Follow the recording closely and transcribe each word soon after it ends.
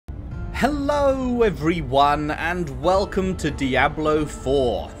Hello everyone and welcome to Diablo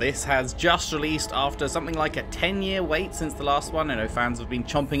 4. This has just released after something like a 10-year wait since the last one. I know fans have been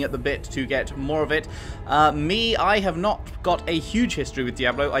chomping at the bit to get more of it. I have not got a huge history with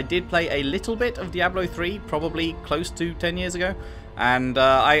Diablo. I did play a little bit of Diablo 3, probably close to 10 years ago. And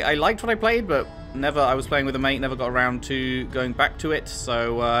I liked what I played, but I was playing with a mate, never got around to going back to it.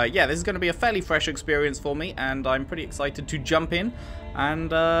 So yeah, this is going to be a fairly fresh experience for me, and I'm pretty excited to jump in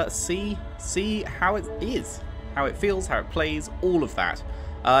and see how it is, how it feels, how it plays, all of that.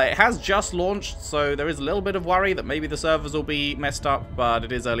 It has just launched, so there is a little bit of worry that maybe the servers will be messed up, but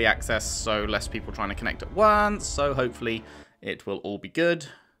it is early access, so less people trying to connect at once, so hopefully it will all be good.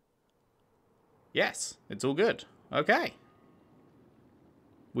 Yes, it's all good. Okay.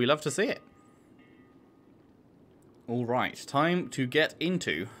 We love to see it. Alright, time to get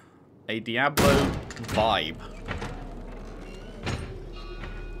into a Diablo vibe.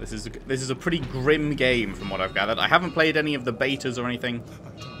 This is a pretty grim game from what I've gathered. I haven't played any of the betas or anything.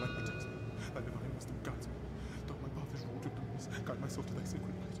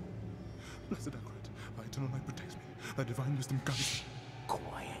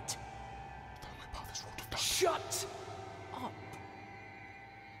 Quiet. Shut up.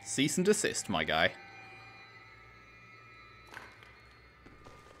 Cease and desist, my guy.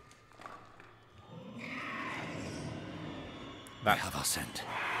 That have our scent.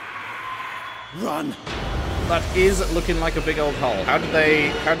 Run! That is looking like a big old hole. How did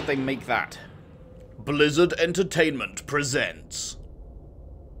they make that? Blizzard Entertainment presents.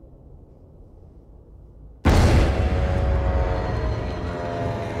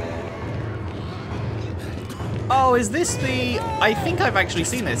 Oh, is this the... I think I've actually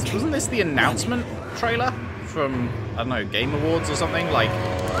seen this. Wasn't this the announcement trailer from, I don't know, Game Awards or something, like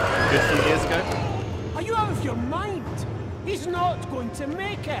a good few years ago? Are you out of your mind? He's not going to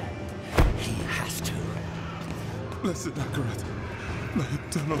make it. He has to. Blessed Akarat, thy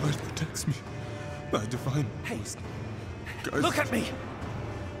eternal light protects me. Thy divine... Hey, guys. look at me!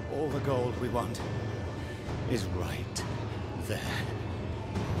 All the gold we want is right there.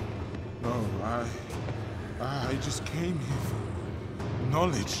 No, I just came here for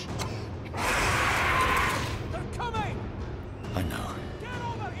knowledge. They're coming! I know. Get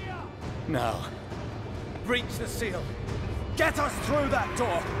over here! Now, breach the seal. Get us through that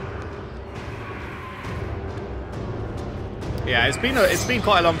door. Yeah, it's been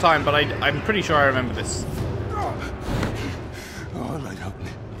quite a long time, but I'm pretty sure I remember this. Oh, light help me.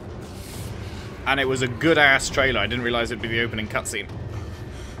 And it was a good-ass trailer. I didn't realize it'd be the opening cutscene.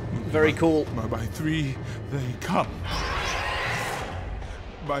 Very cool. By three they come.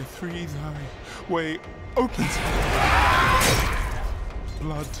 By three thy way opens.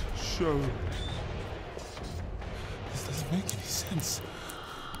 Blood show. This doesn't make any sense.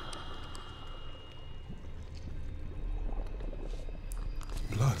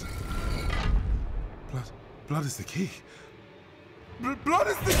 Blood is the key. Blood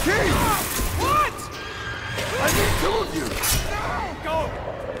is the key! What? I need two of you! No! Go!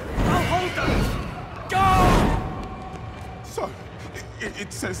 I'll hold them! Go! So,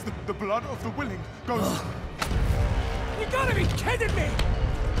 it says the blood of the willing goes... You gotta be kidding me!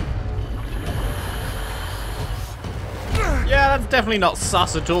 Yeah, that's definitely not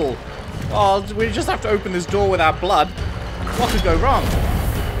sus at all. Oh, we just have to open this door with our blood. What could go wrong?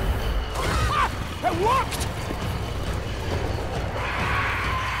 It worked!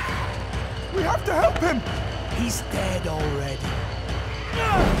 We have to help him! He's dead already.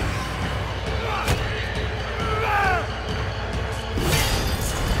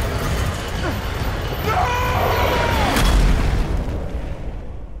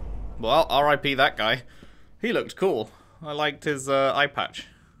 Well, R.I.P. that guy. He looked cool. I liked his eye patch.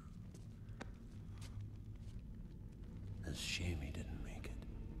 It's a shame he didn't make it.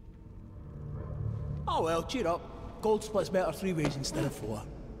 Oh well, cheer up. Gold splits better 3 ways instead of 4.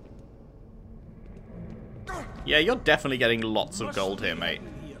 Yeah, you're definitely getting lots of gold here, mate.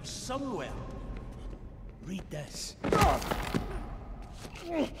 Here somewhere. Read this.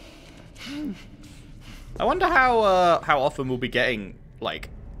 I wonder how often we'll be getting, like,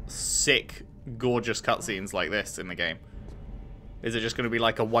 sick, gorgeous cutscenes like this in the game. Is it just going to be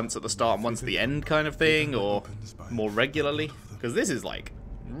like a once at the start and once at the end kind of thing, or more regularly? Because this is, like,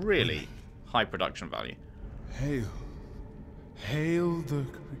 really high production value. Hail. Hail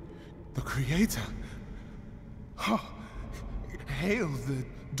the creator. Oh, hail the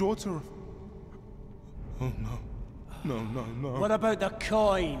daughter of... Oh no. No. What about the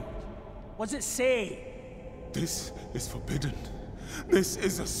coin? What's it say? This is forbidden. This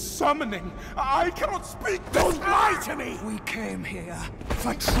is a summoning. I cannot speak. Don't lie to me! We came here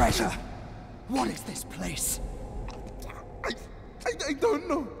for treasure. What is this place? I don't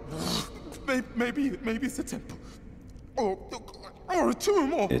know. Maybe it's a temple. Or a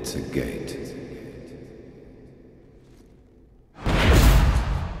tomb, or... It's a gate.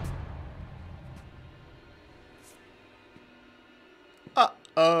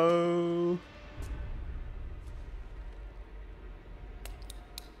 Uh-oh.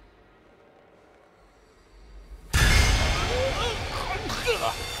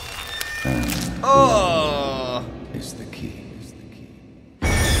 Oh! Is the key.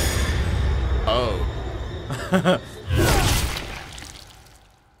 Oh.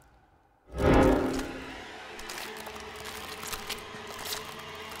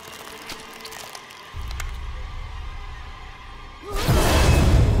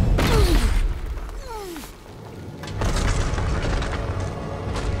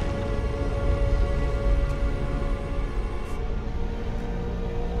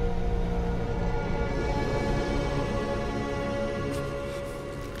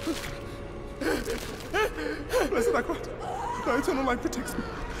 Blessed Necromancer, thy eternal light protects me.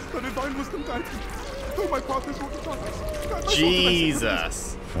 Thy divine wisdom guides me. Though my path is walked in darkness, guide my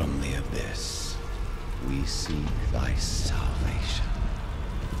Jesus. From the abyss, we seek thy salvation.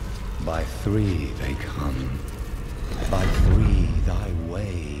 By three they come. By three thy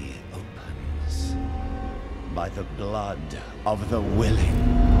way opens. By the blood of the willing.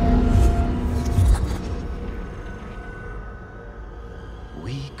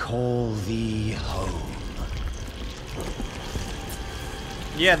 We call thee home.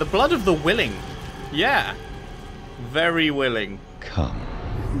 Yeah, the blood of the willing. Yeah. Very willing. Come.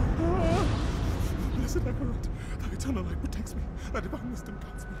 Blessed Necromancer, thy eternal light protects me. Thy divine wisdom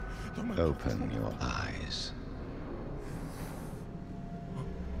guides me. Though my Open your eyes.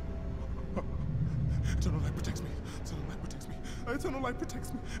 eternal light protects me. Eternal light protects me. Thy eternal light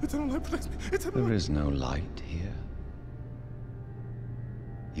protects me. Eternal light protects me. Eternal There light... is no light here.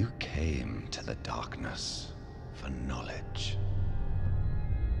 You came to the darkness for knowledge.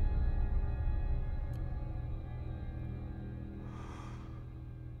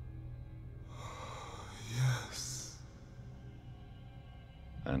 Yes.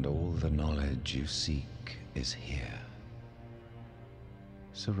 And all the knowledge you seek is here.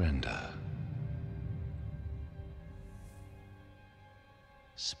 Surrender.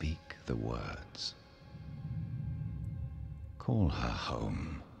 Speak the words. Call her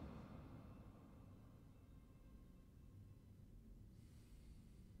home.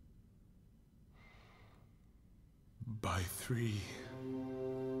 By three,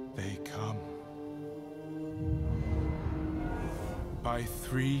 they come. By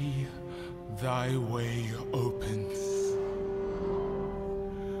three, thy way opens.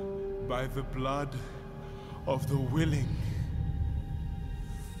 By the blood of the willing,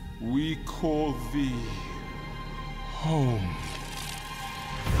 we call thee home.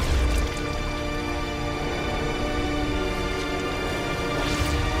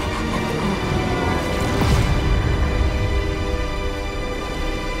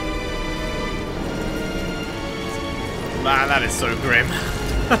 Man, that is so grim.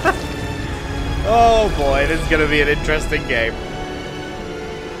 Oh boy, this is going to be an interesting game.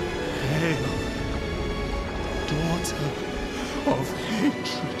 Hail, daughter of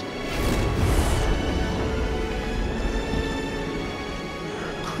hatred.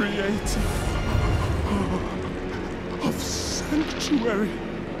 Creator of sanctuary.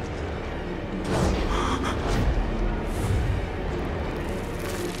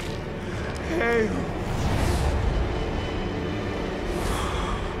 Hail,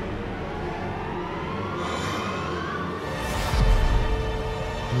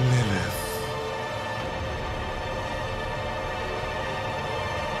 Lilith.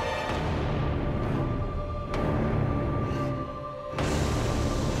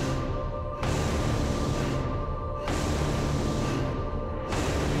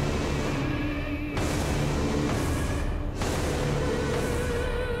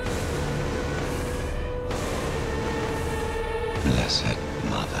 Blessed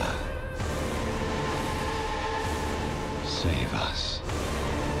Mother, save us.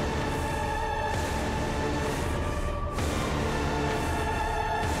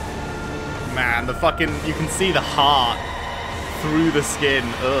 Man, the fucking... You can see the heart through the skin.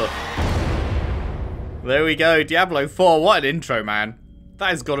 Ugh. There we go. Diablo 4. What an intro, man. That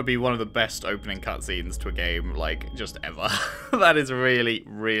has got to be one of the best opening cutscenes to a game, like, just ever. That is really,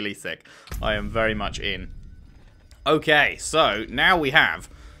 really sick. I am very much in. Okay, so now we have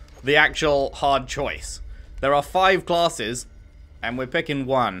the actual hard choice. There are 5 classes, and we're picking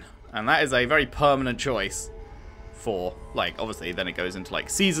one. And that is a very permanent choice for, like, obviously then it goes into like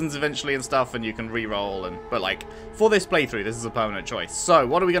seasons eventually and stuff, and you can re-roll, and but like for this playthrough this is a permanent choice. So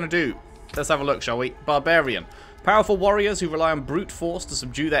what are we going to do? Let's have a look, shall we? Barbarian. Powerful warriors who rely on brute force to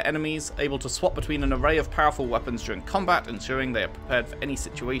subdue their enemies, able to swap between an array of powerful weapons during combat, ensuring they are prepared for any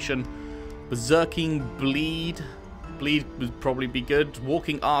situation. Berserking Bleed. Bleed would probably be good.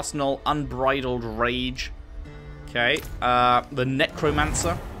 Walking Arsenal. Unbridled Rage. Okay. The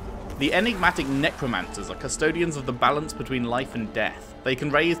Necromancer. The enigmatic Necromancers are custodians of the balance between life and death. They can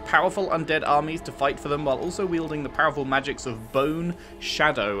raise powerful undead armies to fight for them while also wielding the powerful magics of Bone,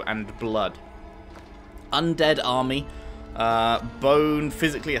 Shadow, and Blood. Undead army. Bone,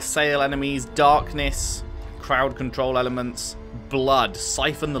 physically assail enemies. Darkness, crowd control elements. Blood,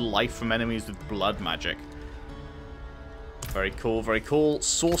 siphon the life from enemies with blood magic. Very cool, very cool.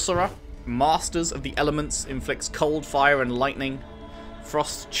 Sorcerer, masters of the elements, inflicts cold, fire, and lightning.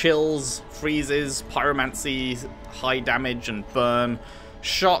 Frost chills, freezes, pyromancy, high damage and burn.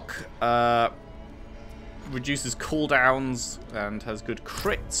 Shock, reduces cooldowns and has good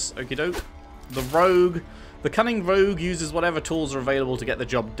crits. Okie doke. The Rogue. The cunning rogue uses whatever tools are available to get the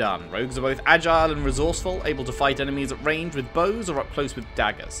job done. Rogues are both agile and resourceful, able to fight enemies at range with bows or up close with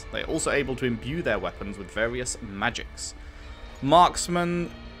daggers. They are also able to imbue their weapons with various magics. Marksman,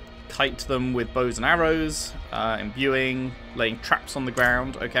 kite them with bows and arrows, imbuing, laying traps on the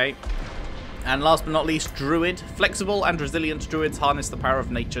ground, okay. And last but not least, Druid. Flexible and resilient druids harness the power of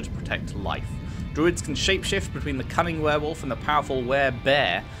nature to protect life. Druids can shapeshift between the cunning werewolf and the powerful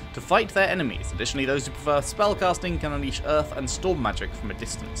were-bear to fight their enemies. Additionally, those who prefer spellcasting can unleash earth and storm magic from a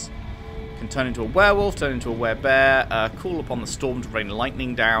distance. Can turn into a werewolf, turn into a were-bear, call upon the storm to rain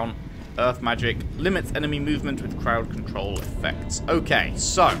lightning down. Earth magic limits enemy movement with crowd control effects. Okay,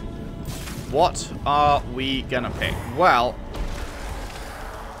 so what are we gonna pick? Well,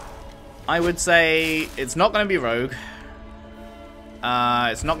 I would say it's not gonna be rogue.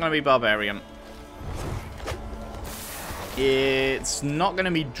 It's not gonna be barbarian. It's not going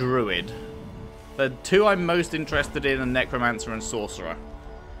to be Druid. The two I'm most interested in are Necromancer and Sorcerer.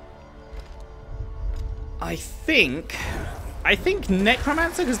 I think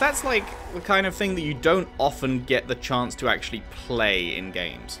Necromancer, because that's like the kind of thing that you don't often get the chance to actually play in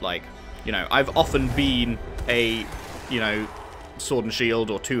games. Like, you know, I've often been a, you know, sword and shield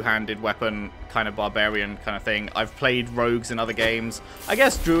or two-handed weapon kind of barbarian kind of thing. I've played rogues in other games. I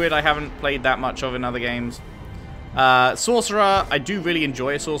guess Druid I haven't played that much of in other games. Sorcerer, I do really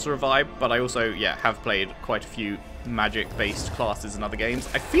enjoy a Sorcerer vibe, but I also, yeah, have played quite a few magic-based classes in other games.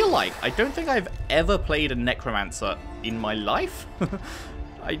 I feel like I don't think I've ever played a Necromancer in my life.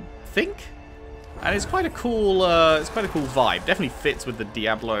 I think, and it's quite a cool vibe. Definitely fits with the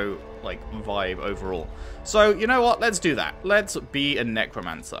Diablo like vibe overall. So you know what? Let's do that. Let's be a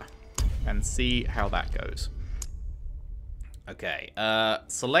Necromancer and see how that goes. Okay.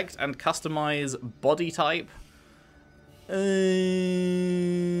 Select and customize body type.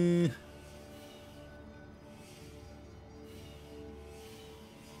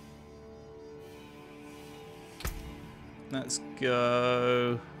 Let's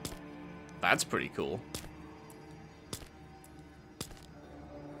go. That's pretty cool.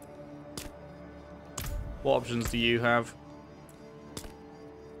 What options do you have?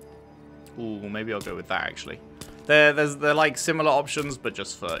 Ooh, maybe I'll go with that actually. They're like similar options, but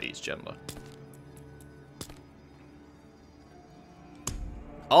just for each gender.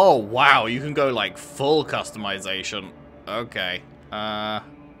 Oh, wow, you can go, like, full customization. Okay.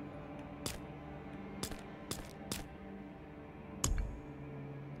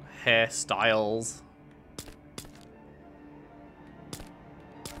 Hairstyles.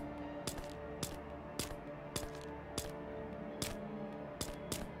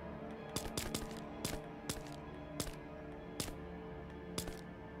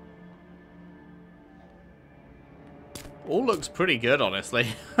 All looks pretty good, honestly.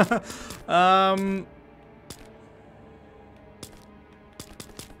 I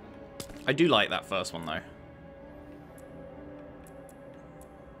do like that first one, though.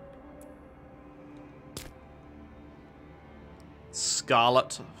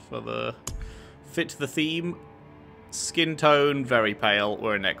 Scarlet for the fit the theme. Skin tone, very pale.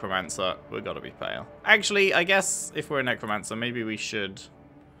 We're a Necromancer. We've got to be pale. Actually, I guess if we're a Necromancer, maybe we should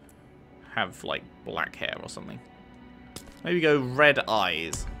have, like, black hair or something. Maybe go red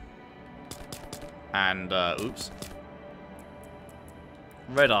eyes. And, oops.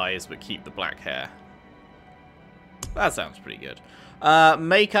 Red eyes, but keep the black hair. That sounds pretty good.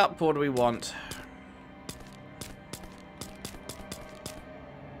 Makeup, what do we want?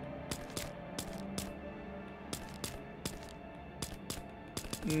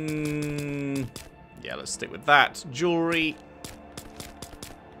 Yeah, let's stick with that. Jewelry.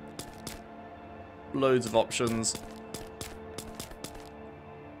 Loads of options.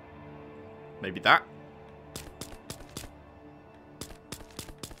 Maybe that.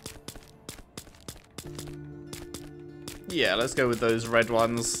 Yeah, let's go with those red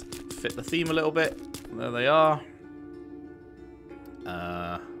ones. Fit the theme a little bit. There they are.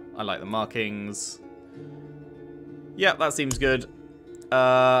 I like the markings. Yep, that seems good.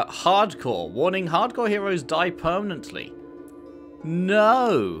 Hardcore. Warning, hardcore heroes die permanently.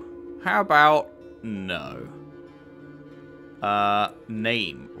 No. How about no?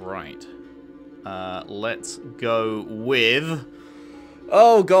 Name. Right. Let's go with...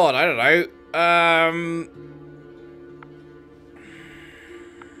 Oh, God, I don't know.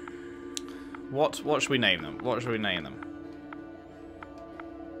 What should we name them? What should we name them?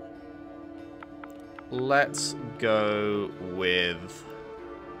 Let's go with...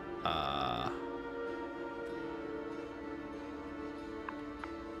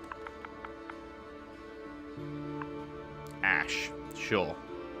 Ash. Sure.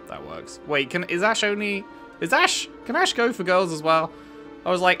 That works. Wait, can Ash go for girls as well? I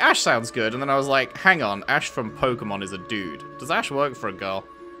was like, Ash sounds good, and then I was like, hang on, Ash from Pokemon is a dude. Does Ash work for a girl?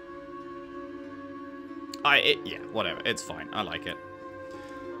 Yeah, whatever. It's fine. I like it.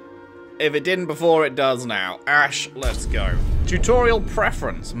 If it didn't before, it does now. Ash, let's go. Tutorial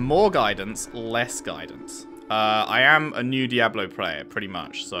preference. More guidance, less guidance. I am a new Diablo player, pretty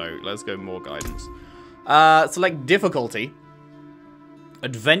much, so let's go more guidance. Select difficulty.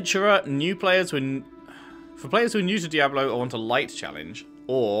 Adventurer, new players who... For players who are new to Diablo or want a light challenge,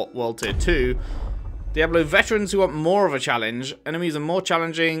 or World Tier 2, Diablo veterans who want more of a challenge, enemies are more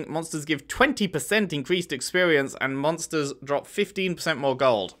challenging, monsters give 20% increased experience, and monsters drop 15% more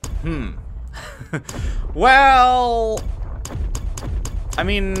gold. Well, I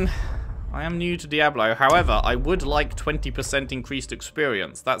mean, I am new to Diablo, however, I would like 20% increased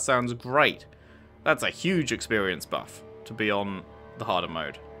experience. That sounds great. That's a huge experience buff to be on the harder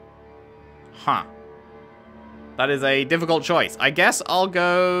mode. Huh. That is a difficult choice. I guess I'll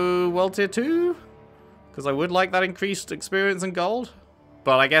go World Tier 2? Because I would like that increased experience and gold.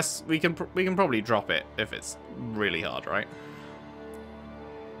 But I guess we can probably drop it if it's really hard, right?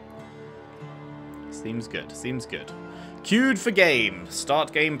 Seems good. Seems good. Queued for game.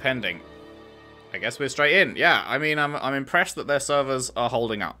 Start game pending. I guess we're straight in. Yeah, I mean, I'm impressed that their servers are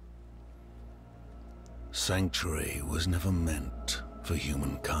holding up. Sanctuary was never meant for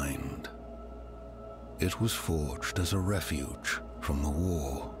humankind. It was forged as a refuge from the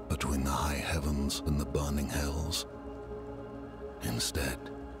war between the high heavens and the burning hells. Instead,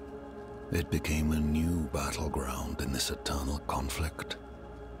 it became a new battleground in this eternal conflict.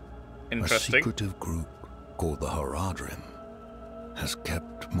 Interesting. A secretive group called the Haradrim has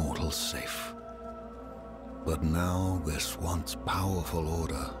kept mortals safe. But now this once powerful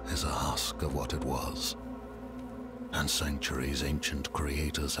order is a husk of what it was. And Sanctuary's ancient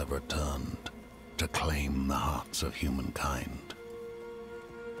creators have returned to claim the hearts of humankind.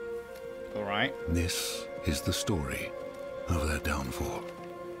 Alright. This is the story of their downfall.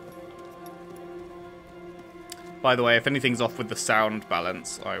 By the way, if anything's off with the sound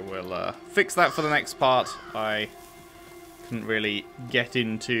balance, I will fix that for the next part. I couldn't really get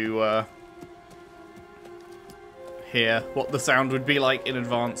into hear what the sound would be like in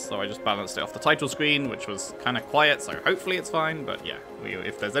advance, so I just balanced it off the title screen, which was kind of quiet, so hopefully it's fine. But yeah,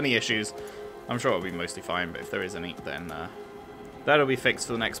 if there's any issues, I'm sure it'll be mostly fine, but if there is any, then that'll be fixed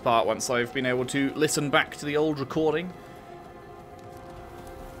for the next part once I've been able to listen back to the old recording.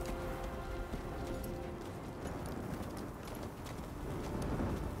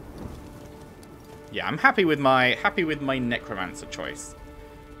 Yeah, I'm happy with my Necromancer choice.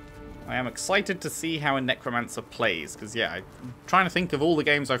 I am excited to see how a Necromancer plays, because yeah, I'm trying to think of all the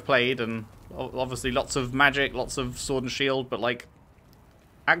games I've played, and obviously lots of magic, lots of sword and shield, but like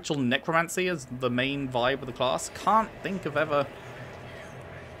actual necromancy as the main vibe of the class, can't think of ever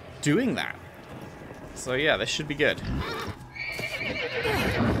doing that. So yeah, this should be good.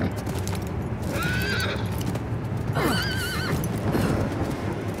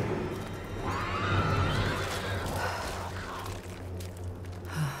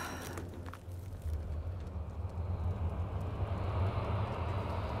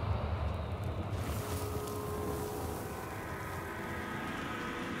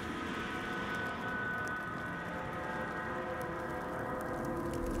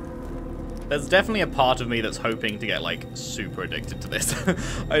 There's definitely a part of me that's hoping to get, like, super addicted to this.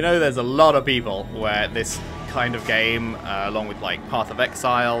 I know there's a lot of people where this kind of game, along with, like, Path of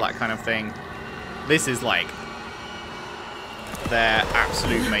Exile, that kind of thing, this is, like, their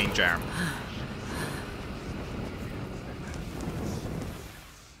absolute main jam.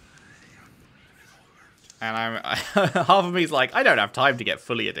 And I'm half of me is like, I don't have time to get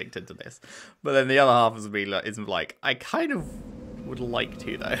fully addicted to this. But then the other half of me is like, I kind of would like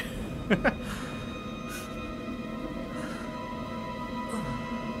to, though.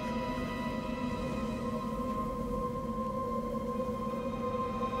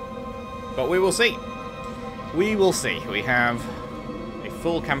 But we will see. We will see. We have a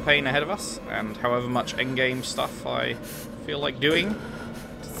full campaign ahead of us, and however much endgame stuff I feel like doing,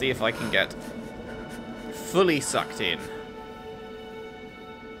 to see if I can get fully sucked in.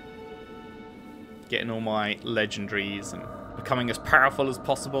 Getting all my legendaries and becoming as powerful as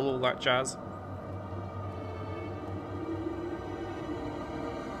possible, all that jazz.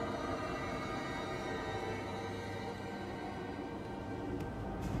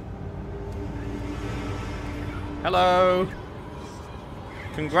 Hello!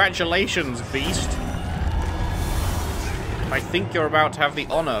 Congratulations, beast! I think you're about to have the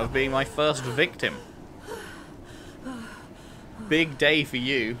honor of being my first victim. Big day for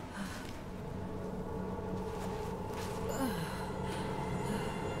you.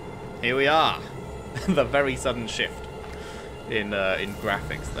 Here we are. The very sudden shift in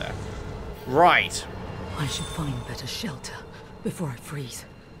graphics there. Right. I should find better shelter before I freeze.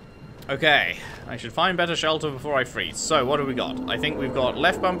 Okay, I should find better shelter before I freeze. So, what do we got? I think we've got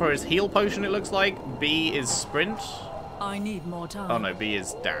left bumper is heal potion, it looks like. B is sprint. I need more time. Oh no, B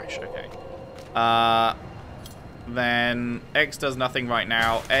is dash, okay. Then X does nothing right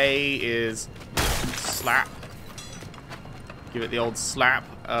now. A is slap. Give it the old slap.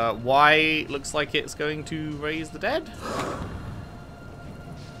 Y looks like it's going to raise the dead.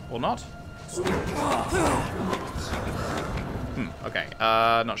 Or not? Okay,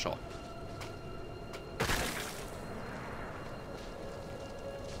 not sure.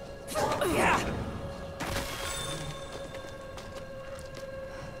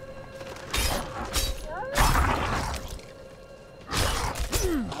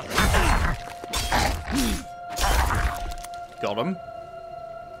 Got him.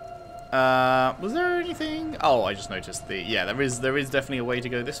 Was there anything? Oh, I just noticed the... Yeah, there is definitely a way to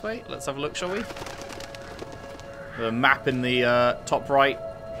go this way. Let's have a look, shall we? The map in the top right.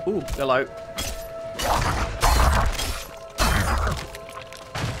 Ooh, hello.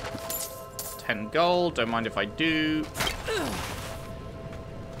 $10 gold. Don't mind if I do.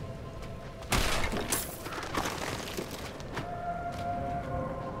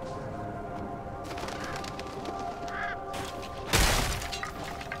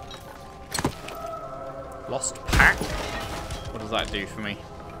 Lost pack? What does that do for me?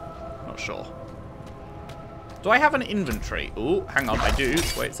 Not sure. Do I have an inventory? Ooh, hang on, I do.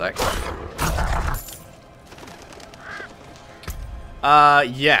 Wait a sec.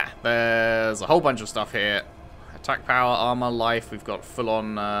 Yeah, there's a whole bunch of stuff here. Attack power, armor, life. We've got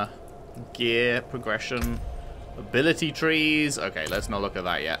full-on gear progression. Ability trees. Okay, let's not look at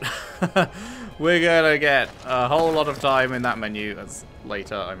that yet. We're gonna get a whole lot of time in that menu as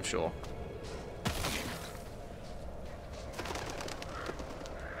later, I'm sure.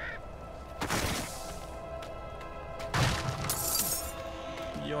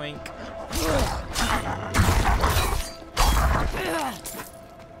 Yoink.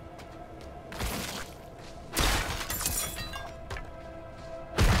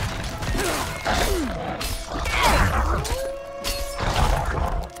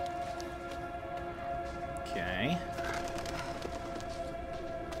 Okay.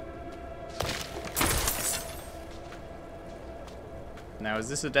 Now, is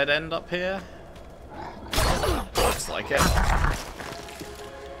this a dead end up here? Looks like it.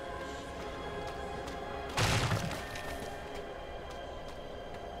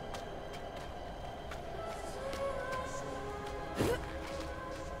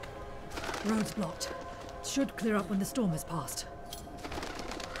 Road's blocked. Should clear up when the storm has passed.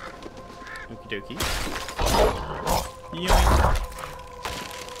 Okie dokie. Yoink.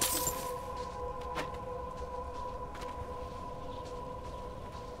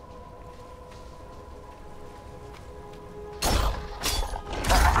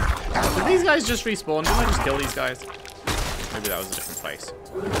 Did these guys just respawn? Didn't I just kill these guys? Maybe that was a different place.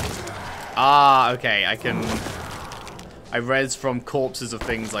 Ah, okay. I res from corpses of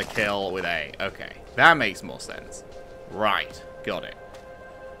things I kill with A. Okay. That makes more sense. Right. Got it.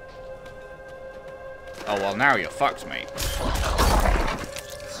 Oh, well, now you're fucked, mate.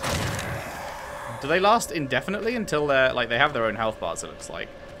 Do they last indefinitely until they're... Like, they have their own health bars, it looks like.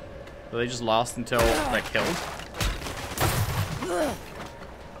 Do they just last until they're killed?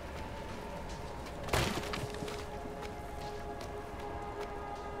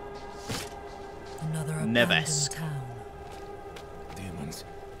 Another Nevesk. abandoned town. Demons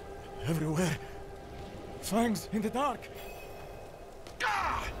everywhere. Fangs in the dark.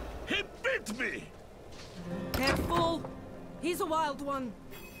 Ah! He bit me! Careful! He's a wild one.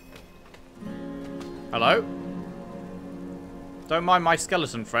 Hello? Don't mind my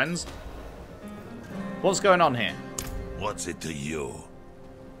skeleton friends. What's going on here? What's it to you?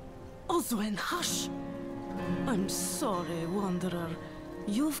 Oswen, hush! I'm sorry, Wanderer.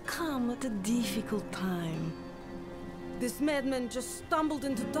 You've come at a difficult time. This madman just stumbled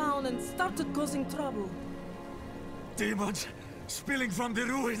into town and started causing trouble. Demons spilling from the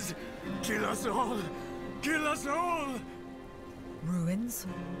ruins. Kill us all! Kill us all! Ruins?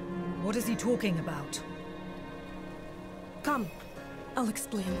 What is he talking about? Come, I'll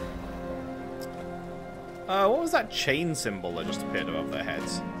explain. What was that chain symbol that just appeared above their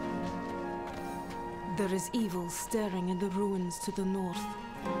heads? There is evil staring in the ruins to the north.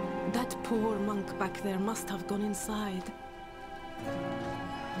 That poor monk back there must have gone inside.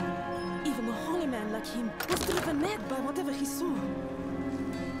 Even a holy man like him was driven mad by whatever he saw.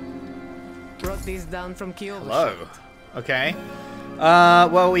 Brought these down from Kyoto. Hello. Okay.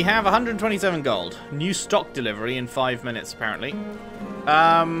 Well, we have 127 gold. New stock delivery in 5 minutes, apparently.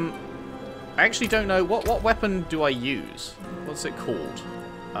 I actually don't know. What weapon do I use? What's it called?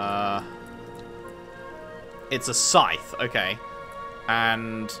 It's a scythe. Okay.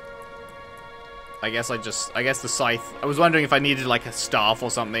 And I guess the scythe. I was wondering if I needed like a staff or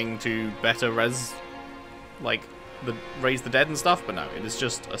something to better raise the dead and stuff, but no, it is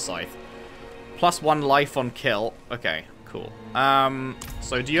just a scythe. +1 life on kill. Okay, cool.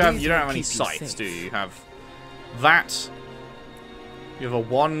 So you don't have any scythes, do you? You have that. You have a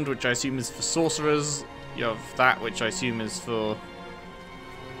wand, which I assume is for sorcerers. You have that, which I assume is for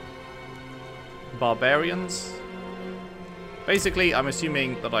barbarians. Basically, I'm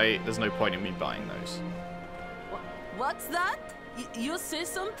assuming that there's no point in me buying those. What's that? You say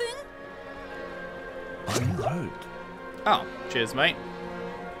something? Are you hurt? Oh, cheers, mate.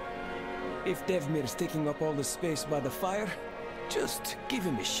 If Devmir's taking up all the space by the fire, just give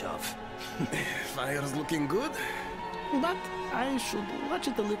him a shove. Fire's looking good, but I should watch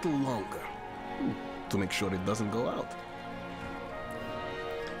it a little longer to make sure it doesn't go out.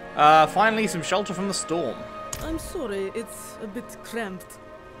 Finally, some shelter from the storm. I'm sorry, it's a bit cramped.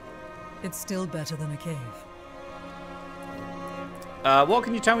 It's still better than a cave. What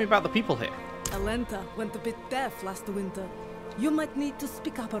can you tell me about the people here? Alenta went a bit deaf last winter. You might need to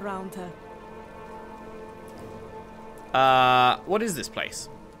speak up around her. What is this place?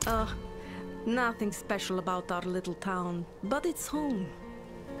 Nothing special about our little town, but it's home.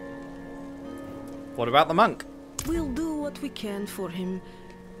 What about the monk? We'll do what we can for him.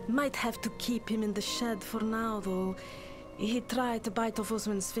 Might have to keep him in the shed for now, though. He tried to bite off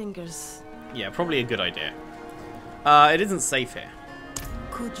Osman's fingers. Yeah, probably a good idea. It isn't safe here.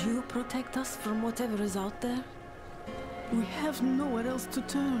 Could you protect us from whatever is out there? We have nowhere else to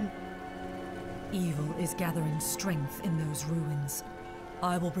turn. Evil is gathering strength in those ruins.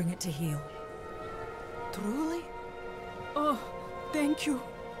 I will bring it to heal. Truly? Oh, thank you.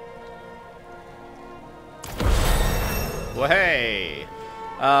 Well, hey!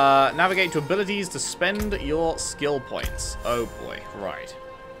 Navigate to abilities to spend your skill points. Oh boy, right.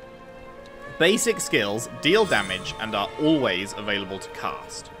 Basic skills deal damage and are always available to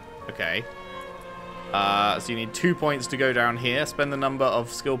cast. Okay. So you need 2 points to go down here. Spend the number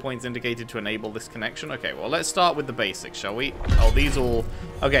of skill points indicated to enable this connection. Okay, well, let's start with the basics, shall we? Oh, these all...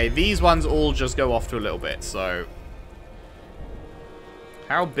 Okay, these ones all just go off to a little bit, so...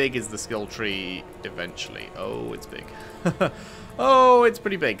 How big is the skill tree eventually? Oh, it's big. Oh, it's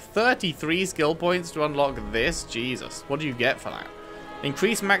pretty big. 33 skill points to unlock this? Jesus. What do you get for that?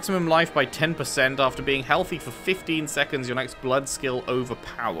 Increase maximum life by 10% after being healthy for 15 seconds. Your next blood skill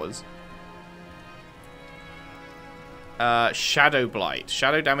overpowers. Shadow Blight.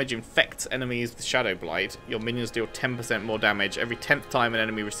 Shadow damage infects enemies with Shadow Blight. Your minions deal 10% more damage. Every 10th time an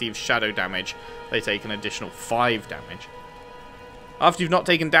enemy receives shadow damage, they take an additional 5 damage. After you've not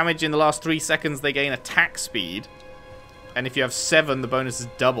taken damage in the last 3 seconds, they gain attack speed. And if you have 7, the bonus is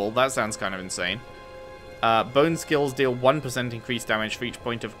double. That sounds kind of insane. Bone skills deal 1% increased damage for each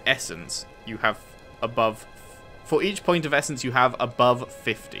point of essence you have above... For each point of essence you have above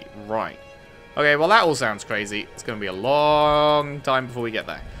 50. Right. Okay, well that all sounds crazy. It's going to be a long time before we get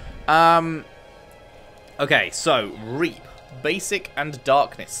there. Okay, so Reap. Basic and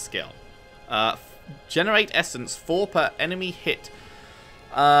Darkness skill. Generate essence 4 per enemy hit.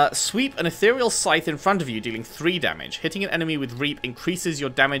 Sweep an ethereal scythe in front of you, dealing 3 damage. Hitting an enemy with Reap increases your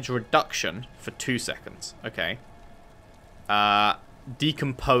damage reduction for 2 seconds. Okay.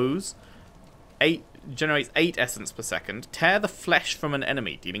 Decompose. generates 8 essence per second. Tear the flesh from an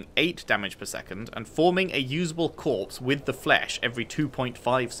enemy, dealing 8 damage per second, and forming a usable corpse with the flesh every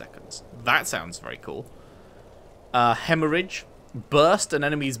 2.5 seconds. That sounds very cool. Hemorrhage. Burst an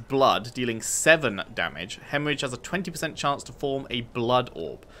enemy's blood, dealing 7 damage. Hemorrhage has a 20% chance to form a blood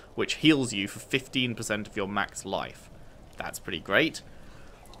orb, which heals you for 15% of your max life. That's pretty great.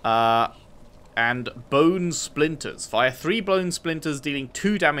 And Bone Splinters. Fire 3 Bone Splinters, dealing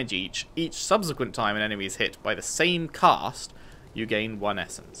 2 damage each. Each subsequent time an enemy is hit by the same cast, you gain 1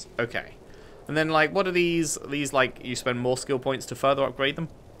 essence. Okay. And then, like, what are these? These, like, you spend more skill points to further upgrade them.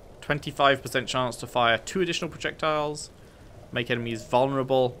 25% chance to fire 2 additional projectiles. Make enemies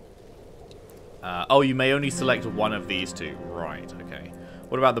vulnerable. Oh, you may only select one of these 2. Right, okay.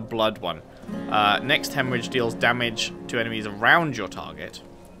 What about the blood one? Next hemorrhage deals damage to enemies around your target.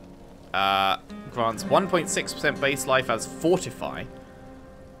 Grants 1.6% base life as Fortify.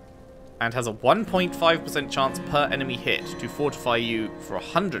 And has a 1.5% chance per enemy hit to fortify you for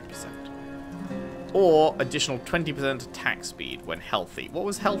 100%. Or additional 20% attack speed when healthy. What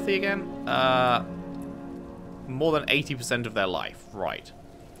was healthy again? More than 80% of their life. Right.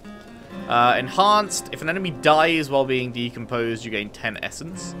 Enhanced. If an enemy dies while being decomposed, you gain 10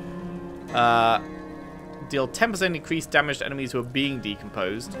 essence. Deal 10% increased damage to enemies who are being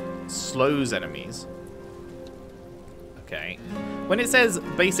decomposed. Slows enemies. Okay. When it says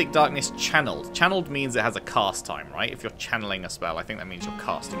basic darkness channeled, channeled means it has a cast time, right? If you're channeling a spell, I think that means you're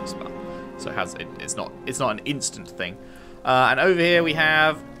casting a spell. So it's not an instant thing. And over here we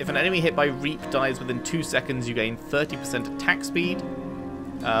have, if an enemy hit by Reap dies within 2 seconds, you gain 30% attack speed.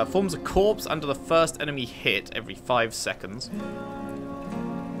 Forms a corpse under the first enemy hit every 5 seconds.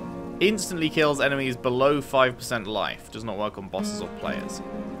 Instantly kills enemies below 5% life. Does not work on bosses or players.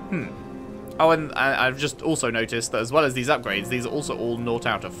 Oh, and I've just also noticed that as well as these upgrades, these are also all 0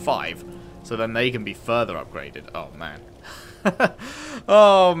 out of 5. So then they can be further upgraded. Oh, man.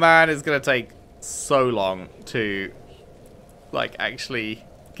 Oh, man, it's going to take so long to, like, actually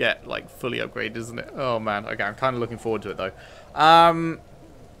get, like, fully upgraded, isn't it? Oh, man. Okay, I'm kind of looking forward to it, though.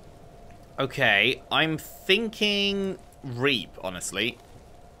 Okay, I'm thinking Reap, honestly.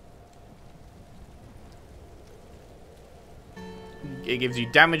 It gives you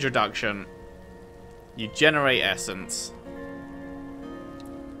damage reduction. You generate essence.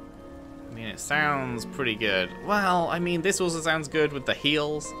 I mean, it sounds pretty good. Well, I mean, this also sounds good with the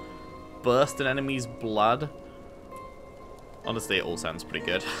heals. Burst an enemy's blood. Honestly, it all sounds pretty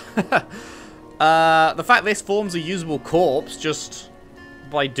good. The fact this forms a usable corpse just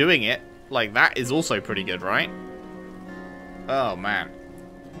by doing it, like, that is also pretty good, right? Oh, man.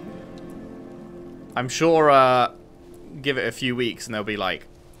 I'm sure, give it a few weeks and there'll be, like,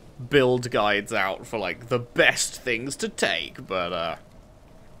 build guides out for, like, the best things to take, but,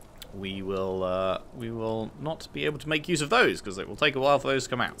 we will not be able to make use of those, because it will take a while for those to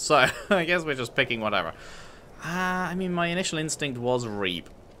come out. So, I guess we're just picking whatever. I mean, my initial instinct was Reap.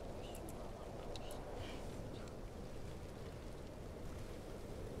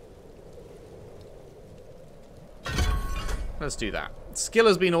 Let's do that. Skill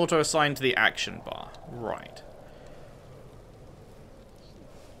has been auto-assigned to the action bar. Right.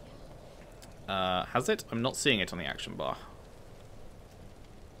 Has it? I'm not seeing it on the action bar.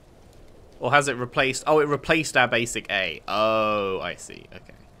 Or has it replaced... Oh, it replaced our basic A. Oh, I see.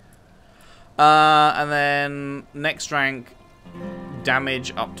 Okay. And then next rank,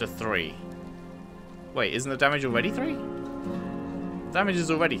 damage up to 3. Wait, isn't the damage already 3? Damage is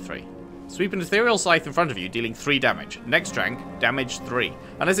already 3. Sweep an ethereal scythe in front of you, dealing 3 damage. Next rank, damage 3.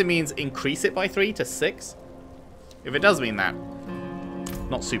 Unless it means increase it by 3 to 6. If it does mean that,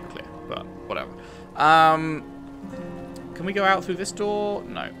 not super clear, but whatever. Can we go out through this door?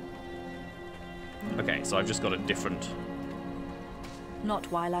 No. Okay, so I've just got a different... Not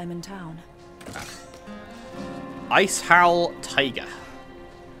while I'm in town. Ice Howl Tiger.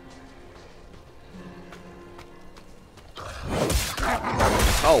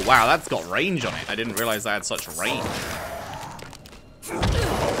 Oh, wow, that's got range on it. I didn't realize that had such range.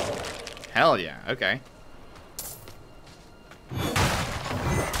 Hell yeah, okay.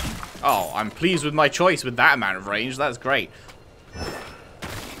 Oh, I'm pleased with my choice with that amount of range. That's great.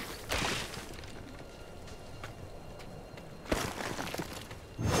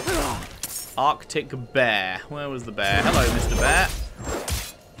 Arctic Bear. Where was the bear? Hello, Mr. Bear.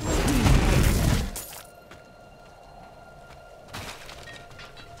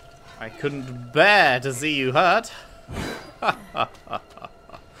 I couldn't bear to see you hurt. Ha ha ha ha.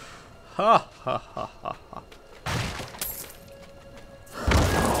 Ha ha ha ha ha.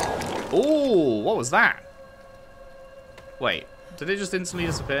 Ooh, what was that? Wait, did it just instantly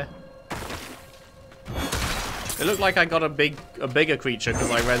disappear? It looked like I got a bigger creature because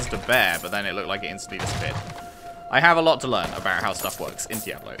I rezzed a bear, but then it looked like it instantly disappeared. I have a lot to learn about how stuff works in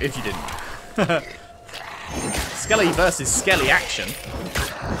Diablo, if you didn't know. Skelly versus Skelly action.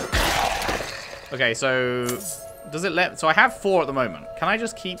 Okay, so does it let... So I have 4 at the moment. Can I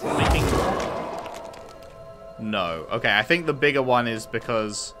just keep making... No. Okay, I think the bigger one is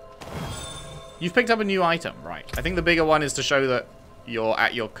because... You've picked up a new item, right. I think the bigger one is to show that you're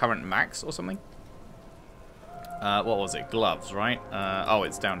at your current max or something. What was it? Gloves, right? Oh,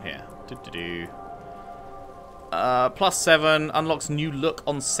 it's down here. +7 unlocks new look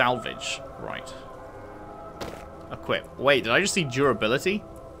on salvage. Right. Equip. Wait, did I just see durability?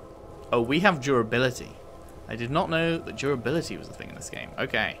 Oh, we have durability. I did not know that durability was a thing in this game.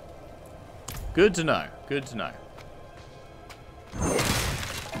 Okay. Good to know. Good to know.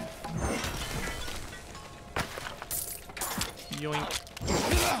 Yoink.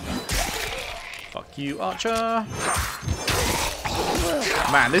 Fuck you, Archer.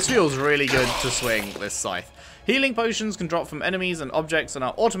 Man, this feels really good to swing this scythe. Healing potions can drop from enemies and objects and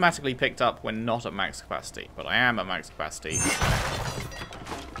are automatically picked up when not at max capacity. But I am at max capacity.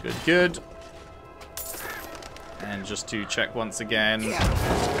 Good, good. And just to check once again.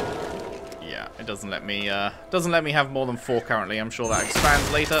 Yeah, it doesn't let me have more than 4 currently. I'm sure that expands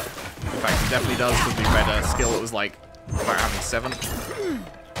later. In fact, it definitely does because we read a skill that was like about having 7.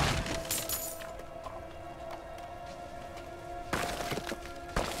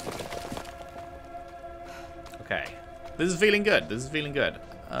 Okay. This is feeling good. This is feeling good.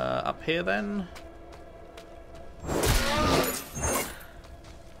 Up here then.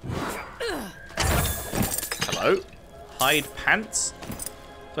 Hello. Hide pants.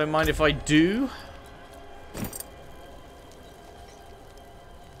 Don't mind if I do.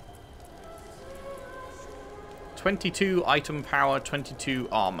 $22 item power, 22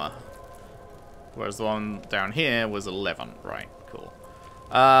 armor. Whereas the one down here was 11. Right, cool.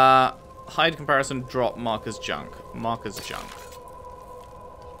 Hide comparison, drop, marker's junk. Marker's junk.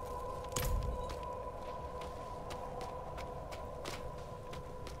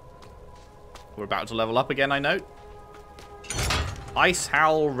 We're about to level up again, I note. Ice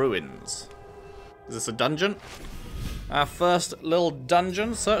Howl Ruins. Is this a dungeon? Our first little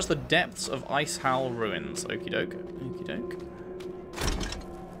dungeon. Search the depths of Ice Howl Ruins. Okie doke. Okie doke.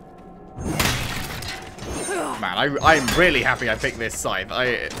 Man, I'm really happy I picked this scythe.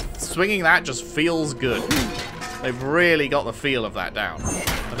 Swinging that just feels good. They've really got the feel of that down.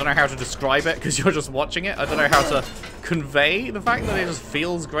 I don't know how to describe it because you're just watching it. I don't know how to convey the fact that it just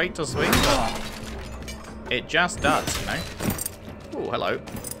feels great to swing. But it just does, you know? Oh, hello.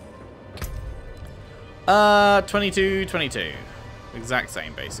 22, 22. Exact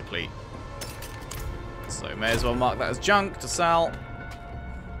same, basically. So may as well mark that as junk to sell.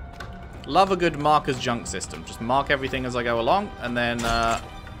 Love a good marker's junk system. Just mark everything as I go along, and then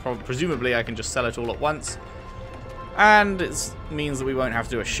presumably I can just sell it all at once. And it means that we won't have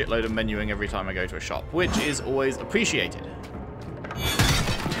to do a shitload of menuing every time I go to a shop, which is always appreciated.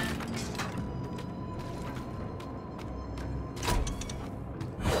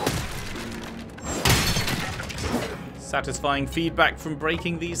 Satisfying feedback from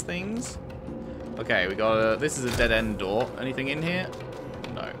breaking these things. Okay, we got this is a dead end door. Anything in here?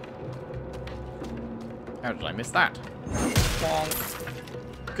 No. How did I miss that?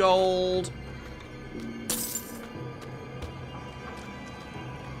 Bonk. Gold.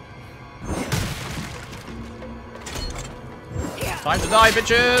 Time to die,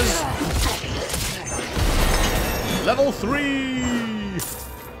 bitches! Level 3!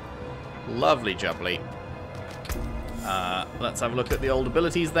 Lovely jubbly. Let's have a look at the old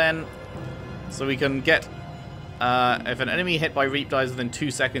abilities then. So we can get... if an enemy hit by Reap dies within 2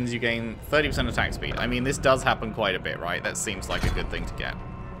 seconds, you gain 30% attack speed. I mean, this does happen quite a bit, right? That seems like a good thing to get.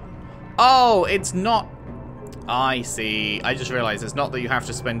 Oh, it's not... I see. I just realized it's not that you have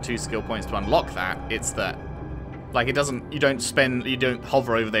to spend 2 skill points to unlock that. It's that... Like, it doesn't... You don't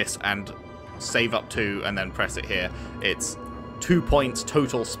hover over this and save up 2 and then press it here. It's 2 points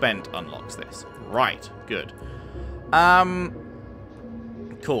total spent unlocks this. Right. Good.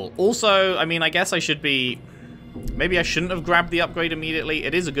 Cool. Also, I mean, I guess I should be... Maybe I shouldn't have grabbed the upgrade immediately.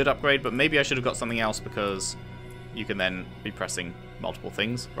 It is a good upgrade, but maybe I should have got something else because you can then be pressing multiple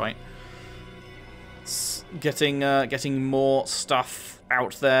things, right? Getting more stuff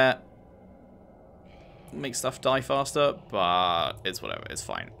out there makes stuff die faster, but it's whatever. It's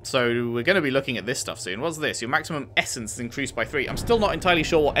fine. So we're going to be looking at this stuff soon. What's this? Your maximum essence is increased by 3. I'm still not entirely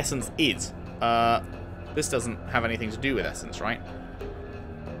sure what essence is. This doesn't have anything to do with essence, right?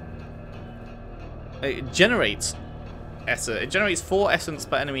 It generates essence. It generates 4 essence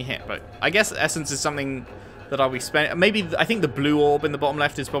per enemy hit, but I guess essence is something that I'll be spending. Maybe, I think the blue orb in the bottom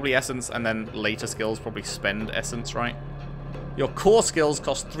left is probably essence, and then later skills probably spend essence, right? Your core skills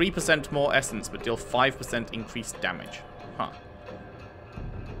cost 3% more essence, but deal 5% increased damage. Huh.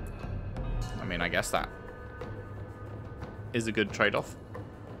 I mean, I guess that is a good trade-off.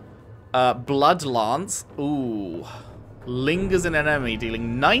 Blood Lance. Ooh. Lingers in an enemy,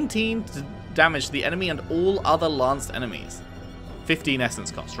 dealing 19 damage to the enemy and all other lanced enemies. 15 essence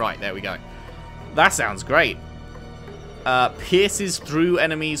cost. Right, there we go. That sounds great. Pierces through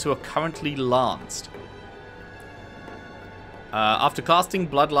enemies who are currently lanced. After casting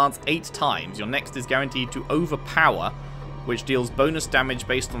Blood Lance 8 times, your next is guaranteed to overpower, which deals bonus damage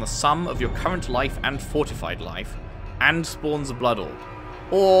based on the sum of your current life and fortified life, and spawns a Blood Orb.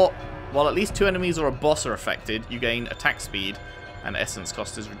 Or, while at least 2 enemies or a boss are affected, you gain attack speed, and essence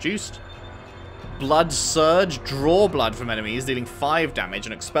cost is reduced. Blood Surge, draw blood from enemies, dealing 5 damage,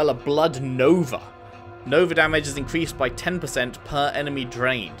 and expel a Blood Nova. Nova damage is increased by 10% per enemy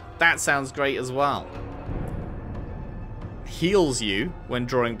drained. That sounds great as well. Heals you when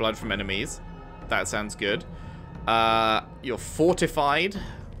drawing blood from enemies. That sounds good. You're fortified.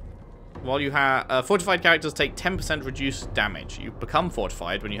 While you have fortified characters take 10% reduced damage. You become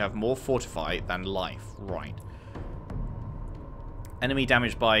fortified when you have more fortify than life. Right. Enemy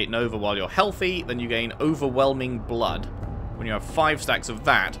damaged by Nova while you're healthy, then you gain overwhelming blood. When you have 5 stacks of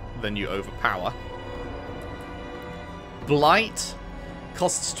that, then you overpower. Blight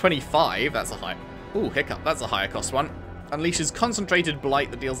costs 25. That's a high. Ooh, hiccup. That's a higher cost one. Unleashes concentrated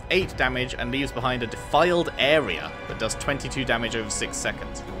blight that deals 8 damage and leaves behind a defiled area that does 22 damage over 6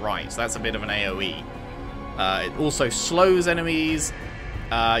 seconds. Right, so that's a bit of an AoE. It also slows enemies.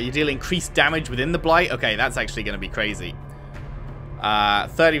 You deal increased damage within the blight. Okay, that's actually going to be crazy.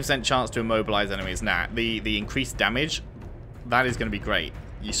 30% chance to immobilize enemies. Nah, the increased damage, that is going to be great.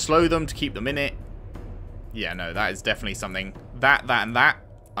 You slow them to keep them in it. Yeah, no, that is definitely something. That, and that,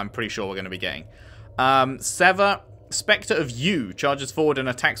 I'm pretty sure we're going to be getting. Sever. Spectre of You charges forward and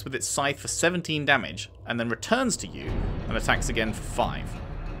attacks with its scythe for 17 damage, and then returns to you and attacks again for 5.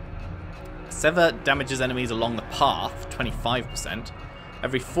 Sever damages enemies along the path, 25%.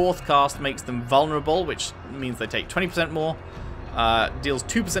 Every 4th cast makes them vulnerable, which means they take 20% more. Deals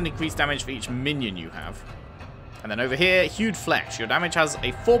 2% increased damage for each minion you have. And then over here, Hewed Flesh. Your damage has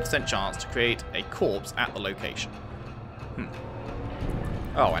a 4% chance to create a corpse at the location.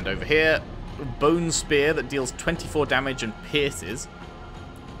 Oh, and over here, Bone Spear that deals 24 damage and pierces.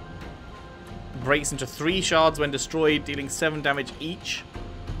 Breaks into 3 shards when destroyed, dealing 7 damage each.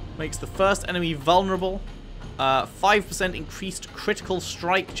 Makes the first enemy vulnerable. 5% increased critical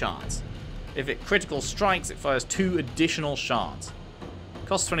strike chance. If it critical strikes, it fires 2 additional shards.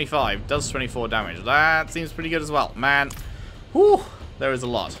 Costs 25, does 24 damage. That seems pretty good as well. Man, whew, there is a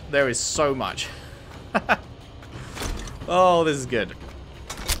lot. There is so much. Oh, this is good.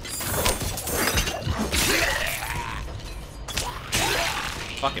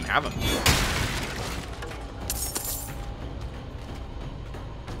 Fucking have him.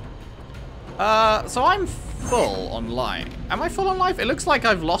 So I'm full on life. Am I full on life? It looks like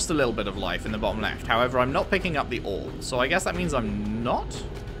I've lost a little bit of life in the bottom left. However, I'm not picking up the orb. So I guess that means I'm not?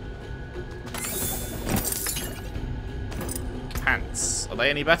 Pants. Are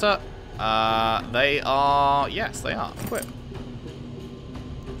they any better? They are... Yes, they are. Equip.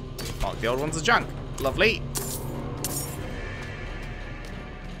 Mark the old ones as junk. Lovely.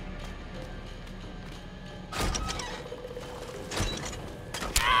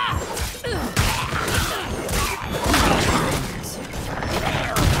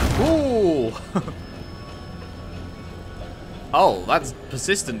 Ooh! Oh, that's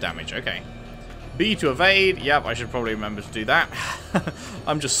persistent damage. Okay. B to evade. Yep, I should probably remember to do that.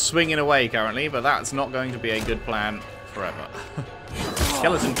 I'm just swinging away currently, but that's not going to be a good plan forever.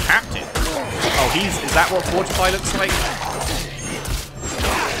 Skeleton Captain. Oh, is that what Fortify looks like?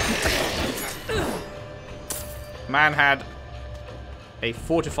 Man had a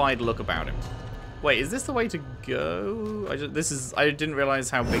fortified look about him. Wait, is this the way to go? I didn't realize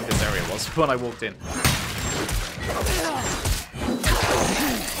how big this area was when I walked in.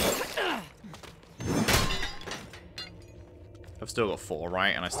 I've still got 4,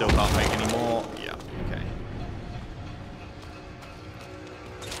 right? And I still can't make any more. Yeah, okay.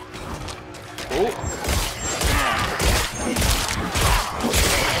 Oh.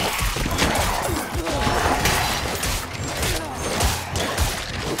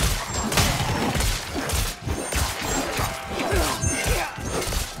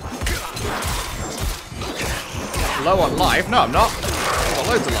 Low on life? No, I'm not. I've got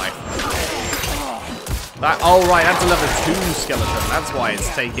loads of life. That, oh right, that's a level 2 skeleton. That's why it's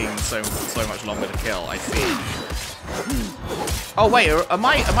taking so much longer to kill. I see. Oh wait, are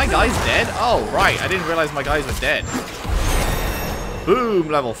my guys dead? Oh right, I didn't realize my guys were dead. Boom,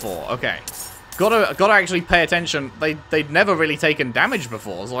 level 4. Okay, gotta actually pay attention. They'd never really taken damage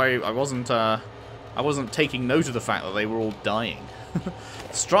before, so I wasn't taking note of the fact that they were all dying.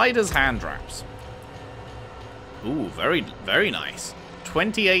 Strider's hand wraps. Ooh, very nice.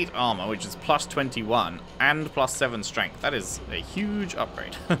 28 armor, which is plus 21, and plus 7 strength. That is a huge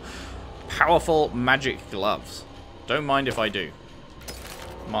upgrade. Powerful magic gloves. Don't mind if I do.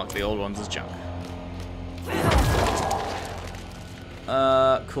 Mark the old ones as junk.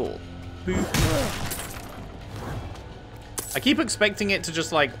 Cool. Boop. I keep expecting it to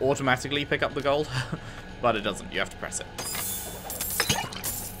just, like, automatically pick up the gold, but it doesn't. You have to press it.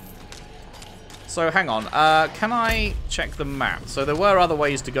 So, hang on. Can I check the map? So, there were other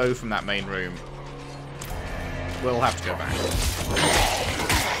ways to go from that main room. We'll have to go back.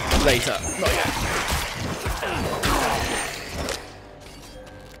 Later. Not yet.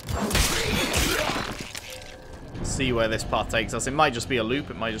 See where this path takes us. It might just be a loop.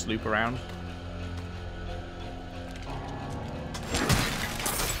 It might just loop around.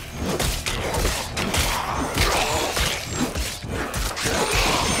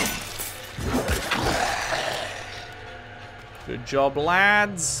 Good job,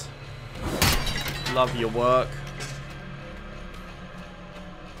 lads. Love your work.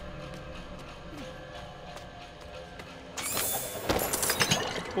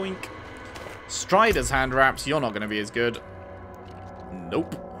 Boink. Strider's hand wraps. You're not going to be as good.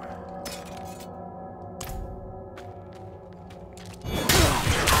 Nope.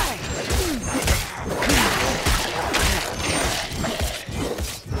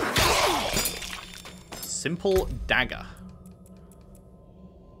 Simple dagger.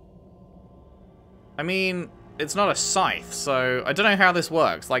 I mean, it's not a scythe, so I don't know how this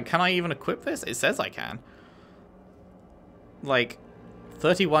works. Like, can I even equip this? It says I can. Like,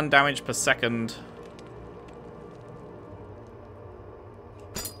 31 damage per second.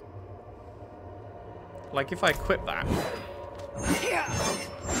 Like, if I equip that.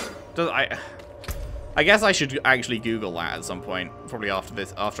 I guess I should actually Google that at some point. Probably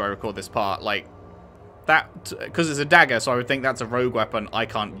after I record this part. Like, that, because it's a dagger, so I would think that's a rogue weapon. I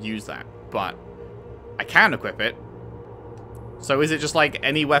can't use that, but I can equip it. So is it just like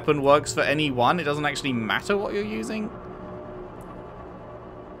any weapon works for any one? It doesn't actually matter what you're using?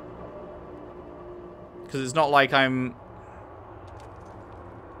 Because it's not like I'm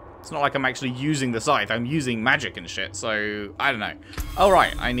actually using the scythe. I'm using magic and shit, so I don't know. All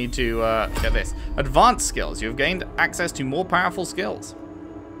right, I need to get this. Advanced skills. You have gained access to more powerful skills.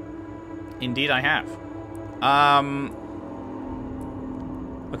 Indeed, I have.